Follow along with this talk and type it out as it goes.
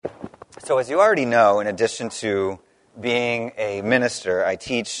So as you already know, in addition to being a minister, I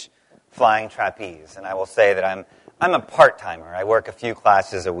teach flying trapeze. And I will say that I'm a part-timer. I work a few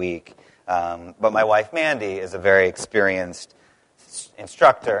classes a week. But my wife, Mandy, is a very experienced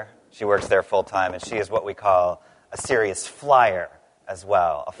instructor. She works there full-time, and she is what we call a serious flyer as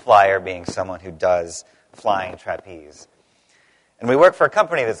well. A flyer being someone who does flying trapeze. And we work for a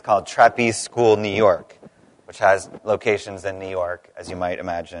company that's called Trapeze School New York, which has locations in New York, as you might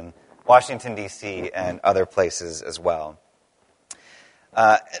imagine, Washington, D.C., and other places as well.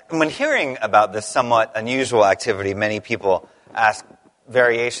 When hearing about this somewhat unusual activity, many people ask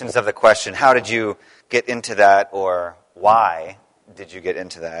variations of the question, how did you get into that, or why did you get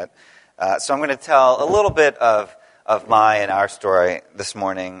into that? So I'm going to tell a little bit of my and our story this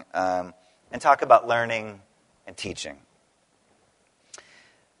morning and talk about learning and teaching.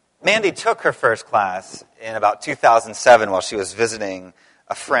 Mandy took her first class in about 2007 while she was visiting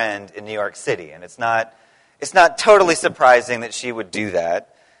a friend in New York City. And it's not totally surprising that she would do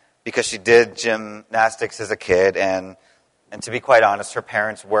that because she did gymnastics as a kid. And to be quite honest, her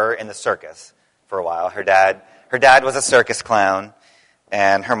parents were in the circus for a while. Her dad was a circus clown,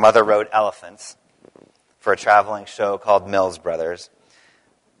 and her mother rode elephants for a traveling show called Mills Brothers.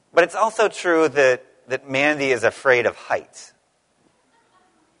 But it's also true that Mandy is afraid of heights.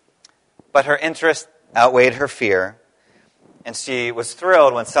 But her interest outweighed her fear, and she was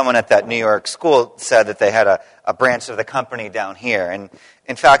thrilled when someone at that New York school said that they had a branch of the company down here. And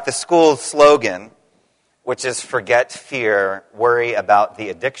in fact, the school's slogan, which is forget fear, worry about the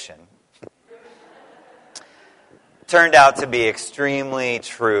addiction, turned out to be extremely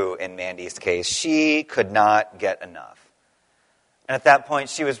true in Mandy's case. She could not get enough. And at that point,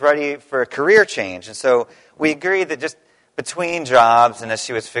 she was ready for a career change. And so we agreed that just between jobs and as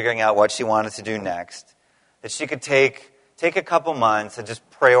she was figuring out what she wanted to do next, that she could take a couple months and just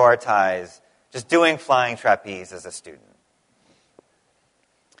prioritize just doing flying trapeze as a student.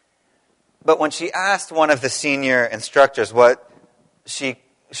 But when she asked one of the senior instructors what she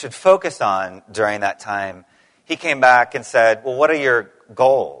should focus on during that time, he came back and said, well, what are your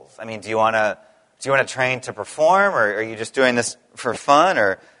goals? I mean, do you want to train to perform, or are you just doing this for fun,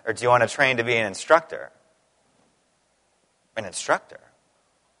 or do you want to train to be an instructor? An instructor?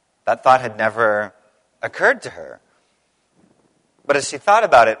 That thought had never occurred to her. But as she thought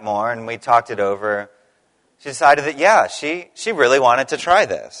about it more and we talked it over, she decided that, yeah, she really wanted to try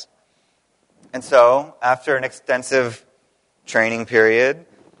this. And so, after an extensive training period,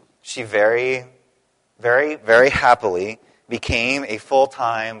 she very, very, very happily became a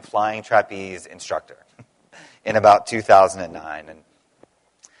full-time flying trapeze instructor in about 2009. And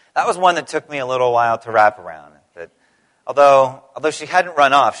that was one that took me a little while to wrap around. That although she hadn't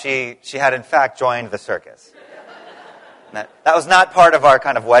run off, she had in fact joined the circus. That was not part of our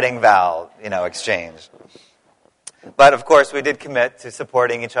kind of wedding vow, exchange. But, of course, we did commit to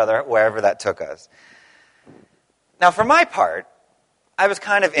supporting each other wherever that took us. Now, for my part, I was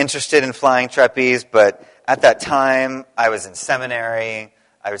kind of interested in flying trapeze, but at that time, I was in seminary,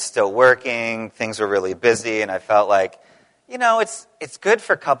 I was still working, things were really busy, and I felt like, it's good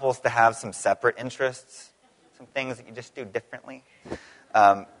for couples to have some separate interests, some things that you just do differently.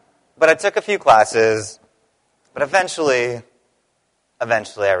 But I took a few classes, but eventually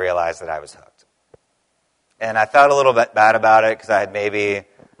I realized that I was hooked. And I felt a little bit bad about it because I had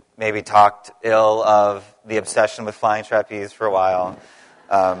maybe talked ill of the obsession with flying trapeze for a while.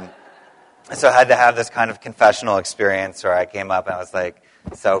 So I had to have this kind of confessional experience where I came up and I was like,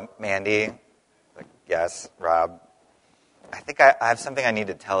 so Mandy, like, yes, Rob, I think I have something I need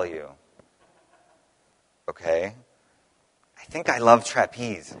to tell you. Okay. I think I love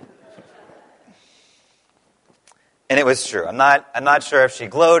trapeze. And it was true. I'm not sure if she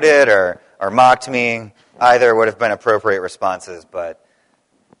gloated or mocked me. Either would have been appropriate responses, but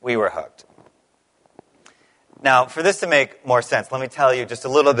we were hooked. Now, for this to make more sense, let me tell you just a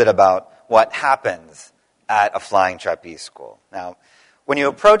little bit about what happens at a flying trapeze school. Now, when you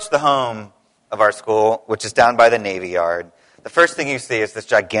approach the home of our school, which is down by the Navy Yard, the first thing you see is this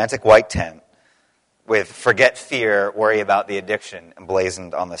gigantic white tent with forget fear, worry about the addiction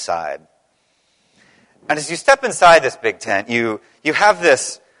emblazoned on the side. And as you step inside this big tent, you have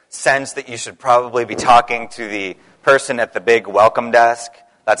this sense that you should probably be talking to the person at the big welcome desk.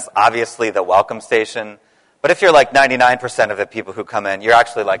 That's obviously the welcome station. But if you're like 99% of the people who come in, you're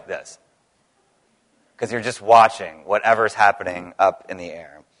actually like this. Because you're just watching whatever's happening up in the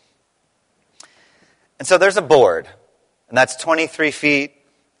air. And so there's a board, and that's 23 feet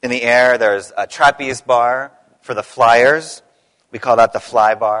in the air. There's a trapeze bar for the flyers. We call that the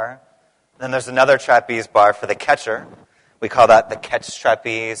fly bar. Then there's another trapeze bar for the catcher, We call that the catch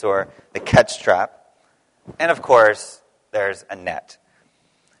trapeze or the catch trap. And of course, there's a net.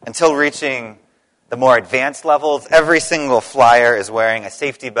 Until reaching the more advanced levels, every single flyer is wearing a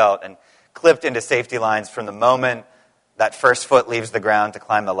safety belt and clipped into safety lines from the moment that first foot leaves the ground to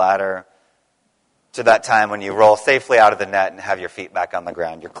climb the ladder to that time when you roll safely out of the net and have your feet back on the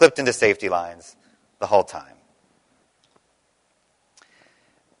ground. You're clipped into safety lines the whole time.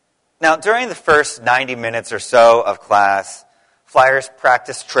 Now, during the first 90 minutes or so of class, flyers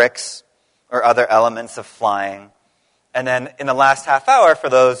practice tricks or other elements of flying. And then in the last half hour, for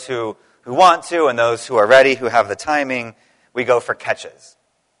those who want to and those who are ready, who have the timing, we go for catches.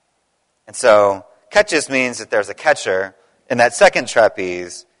 And so catches means that there's a catcher in that second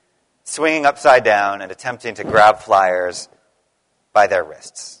trapeze swinging upside down and attempting to grab flyers by their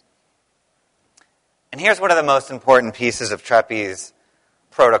wrists. And here's one of the most important pieces of trapeze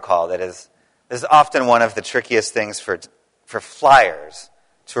protocol that is often one of the trickiest things for flyers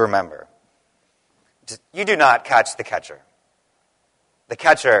to remember. You do not catch the catcher. The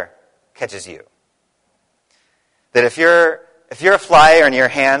catcher catches you. That if you're a flyer and your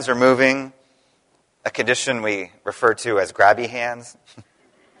hands are moving, a condition we refer to as grabby hands,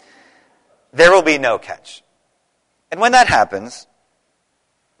 there will be no catch. And when that happens,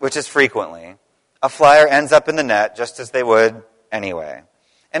 which is frequently, a flyer ends up in the net just as they would anyway.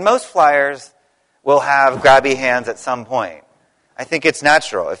 And most flyers will have grabby hands at some point. I think it's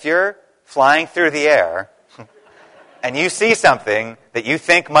natural. If you're flying through the air and you see something that you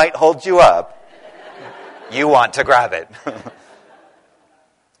think might hold you up, you want to grab it.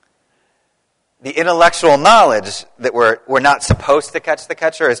 The intellectual knowledge that we're not supposed to catch the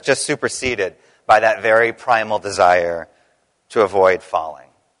catcher is just superseded by that very primal desire to avoid falling.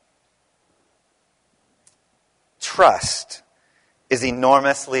 Trust is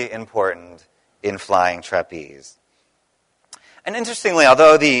enormously important in flying trapeze. And interestingly,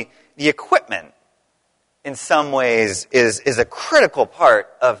 although the equipment in some ways is a critical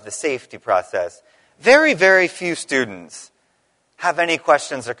part of the safety process, very, very few students have any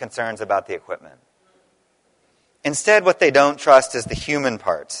questions or concerns about the equipment. Instead, what they don't trust is the human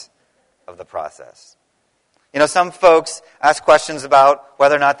parts of the process. You know, some folks ask questions about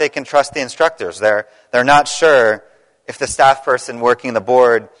whether or not they can trust the instructors. They're not sure if the staff person working the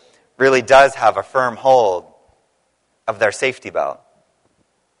board really does have a firm hold of their safety belt.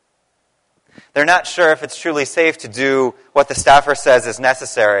 They're not sure if it's truly safe to do what the staffer says is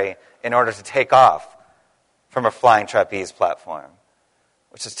necessary in order to take off from a flying trapeze platform,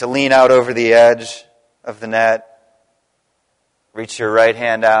 which is to lean out over the edge of the net, reach your right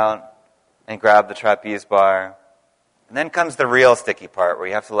hand out, and grab the trapeze bar. And then comes the real sticky part where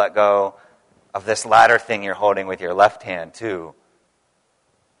you have to let go of this ladder thing you're holding with your left hand, too,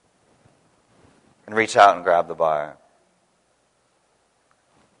 and reach out and grab the bar.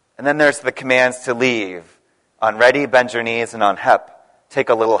 And then there's the commands to leave. On ready, bend your knees, and on hep, take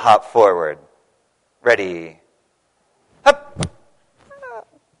a little hop forward. Ready. Hop.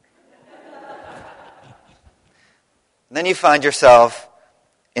 Then you find yourself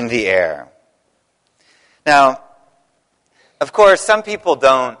in the air. Now, of course, some people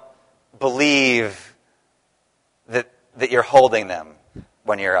don't believe that you're holding them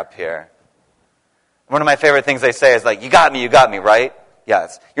when you're up here. One of my favorite things they say is like, you got me, right?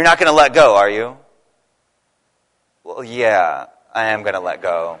 Yes. You're not going to let go, are you? Well, yeah, I am going to let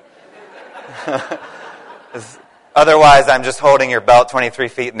go. Otherwise, I'm just holding your belt 23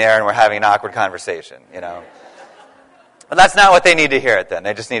 feet in the air and we're having an awkward conversation, you know. But that's not what they need to hear it then.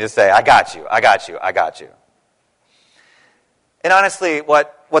 They just need to say, I got you, I got you, I got you. And honestly,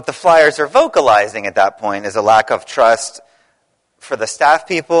 what the flyers are vocalizing at that point is a lack of trust for the staff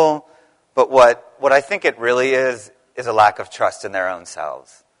people, but what I think it really is a lack of trust in their own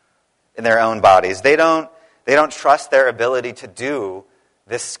selves, in their own bodies. They don't trust their ability to do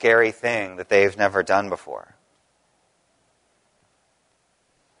this scary thing that they've never done before.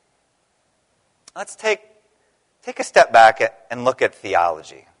 Let's take a step back and look at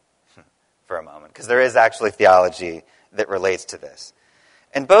theology for a moment, because there is actually theology that relates to this.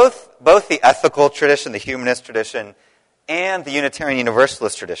 And both the ethical tradition, the humanist tradition, and the Unitarian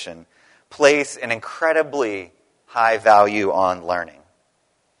Universalist tradition place an incredibly high value on learning.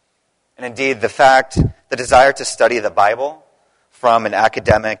 And indeed, the desire to study the Bible from an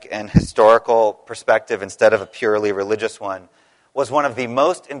academic and historical perspective instead of a purely religious one was one of the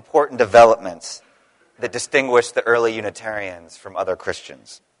most important developments that distinguished the early Unitarians from other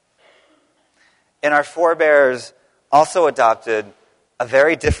Christians. And our forebears also adopted a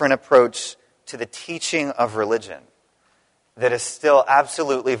very different approach to the teaching of religion that is still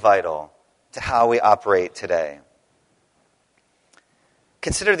absolutely vital to how we operate today.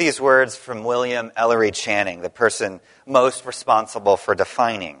 Consider these words from William Ellery Channing, the person most responsible for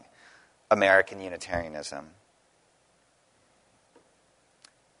defining American Unitarianism.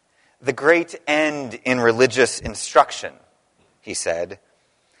 The great end in religious instruction, he said,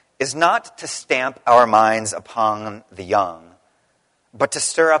 is not to stamp our minds upon the young, but to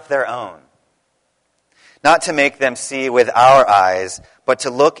stir up their own. Not to make them see with our eyes, but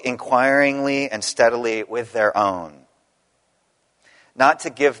to look inquiringly and steadily with their own. Not to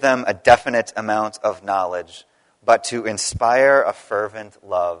give them a definite amount of knowledge, but to inspire a fervent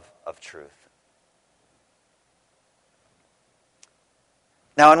love of truth.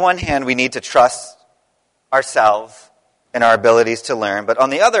 Now, on one hand, we need to trust ourselves and our abilities to learn, but on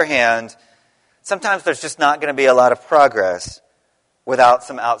the other hand, sometimes there's just not going to be a lot of progress without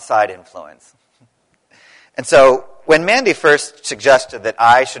some outside influence. And so, when Mandy first suggested that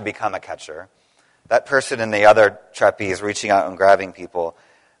I should become a catcher, that person in the other trapeze reaching out and grabbing people,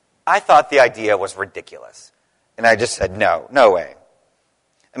 I thought the idea was ridiculous. And I just said, no way.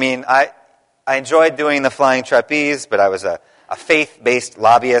 I mean, I enjoyed doing the flying trapeze, but I was a faith-based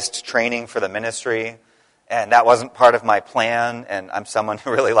lobbyist training for the ministry, and that wasn't part of my plan, and I'm someone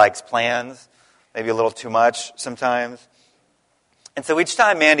who really likes plans, maybe a little too much sometimes. And so each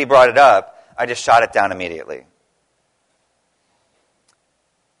time Mandy brought it up, I just shot it down immediately.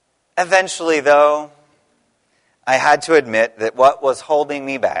 Eventually, though, I had to admit that what was holding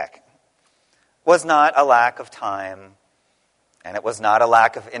me back was not a lack of time, and it was not a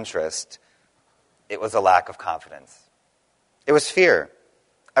lack of interest. It was a lack of confidence. It was fear.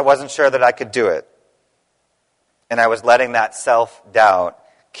 I wasn't sure that I could do it. And I was letting that self-doubt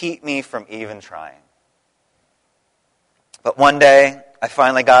keep me from even trying. But one day, I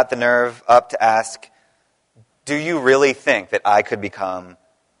finally got the nerve up to ask, do you really think that I could become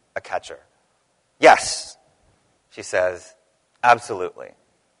a catcher? Yes, she says, absolutely.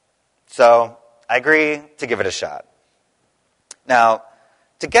 So I agree to give it a shot. Now,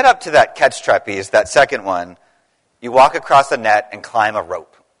 to get up to that catch trapeze, that second one, you walk across a net and climb a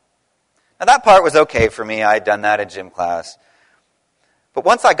rope. Now that part was okay for me. I had done that in gym class. But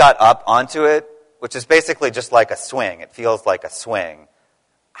once I got up onto it, which is basically just like a swing, it feels like a swing,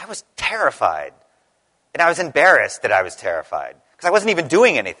 I was terrified. And I was embarrassed that I was terrified. Because I wasn't even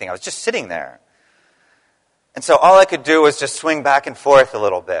doing anything. I was just sitting there. And so all I could do was just swing back and forth a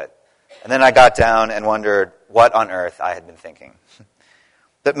little bit. And then I got down and wondered what on earth I had been thinking.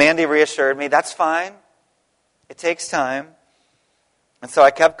 But Mandy reassured me, that's fine. It takes time. And so I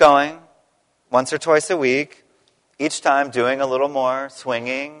kept going, once or twice a week, each time doing a little more,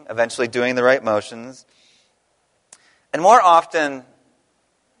 swinging, eventually doing the right motions. And more often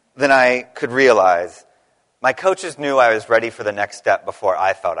than I could realize, my coaches knew I was ready for the next step before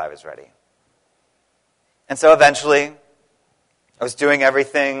I felt I was ready. And so eventually, I was doing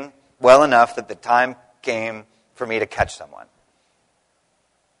everything well enough that the time came for me to catch someone.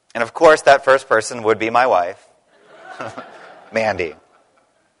 And of course, that first person would be my wife, Mandy.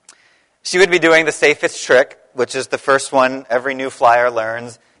 She would be doing the safest trick, which is the first one every new flyer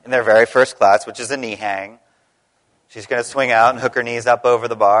learns in their very first class, which is a knee hang. She's going to swing out and hook her knees up over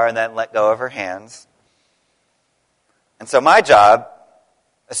the bar and then let go of her hands. And so my job,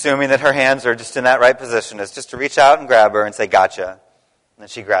 assuming that her hands are just in that right position, is just to reach out and grab her and say, gotcha. And then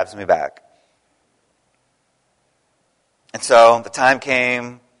she grabs me back. And so the time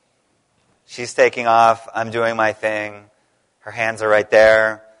came. She's taking off. I'm doing my thing. Her hands are right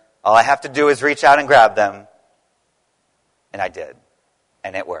there. All I have to do is reach out and grab them. And I did.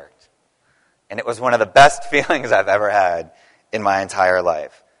 And it worked. And it was one of the best feelings I've ever had in my entire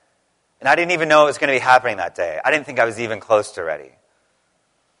life. And I didn't even know it was going to be happening that day. I didn't think I was even close to ready.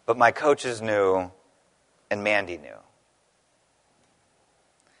 But my coaches knew, and Mandy knew.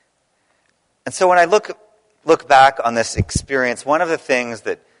 And so when I look back on this experience, one of the things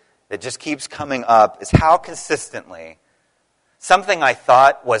that just keeps coming up is how consistently something I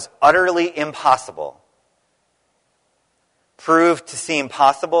thought was utterly impossible proved to seem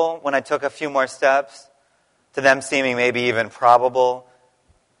possible when I took a few more steps, to them seeming maybe even probable,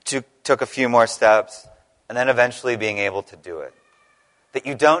 took a few more steps, and then eventually being able to do it. That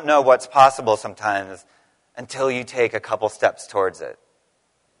you don't know what's possible sometimes until you take a couple steps towards it.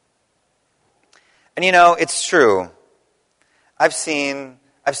 And you know, it's true. I've seen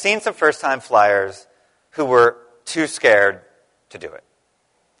some first-time flyers who were too scared to do it,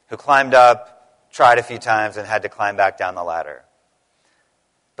 who climbed up, tried a few times, and had to climb back down the ladder.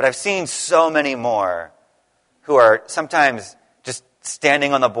 But I've seen so many more who are sometimes just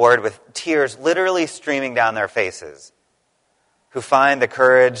standing on the board with tears literally streaming down their faces, who find the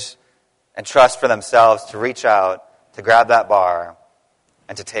courage and trust for themselves to reach out, to grab that bar,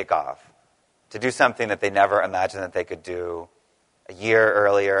 and to take off, to do something that they never imagined that they could do a year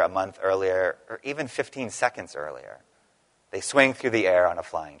earlier, a month earlier, or even 15 seconds earlier. They swing through the air on a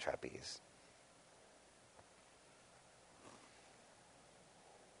flying trapeze.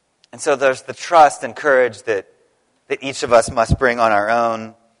 And so there's the trust and courage that each of us must bring on our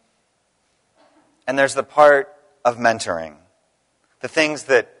own. And there's the part of mentoring, the things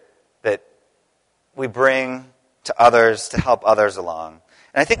that we bring to others to help others along.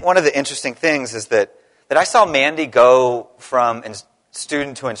 And I think one of the interesting things is that I saw Mandy go from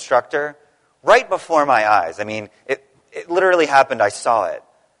student to instructor right before my eyes. I mean, it literally happened. I saw it.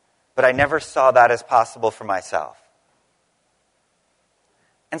 But I never saw that as possible for myself.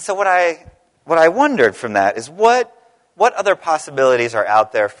 And so what I wondered from that is what other possibilities are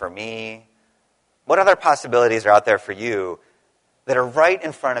out there for me? What other possibilities are out there for you that are right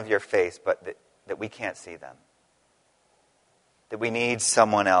in front of your face, but that we can't see them? That we need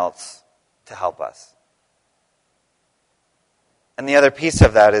someone else to help us. And the other piece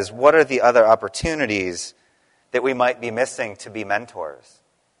of that is, what are the other opportunities that we might be missing to be mentors?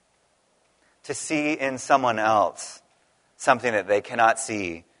 To see in someone else something that they cannot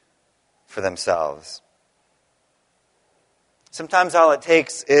see for themselves. Sometimes all it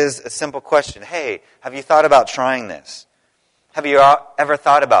takes is a simple question. Hey, have you thought about trying this? Have you ever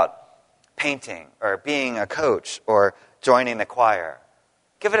thought about painting or being a coach or joining the choir?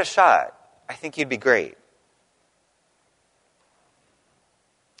 Give it a shot. I think you'd be great.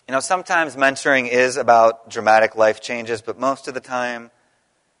 You know, sometimes mentoring is about dramatic life changes, but most of the time,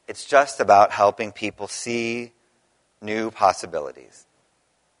 it's just about helping people see new possibilities.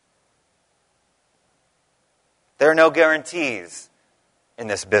 There are no guarantees in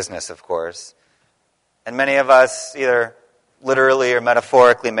this business, of course. And many of us, either literally or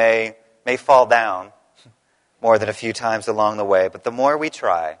metaphorically, may fall down more than a few times along the way. But the more we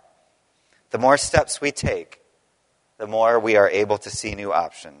try, the more steps we take, the more we are able to see new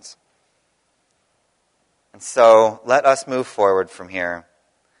options. And so let us move forward from here,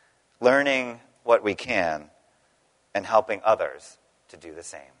 learning what we can and helping others to do the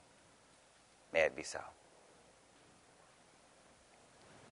same. May it be so.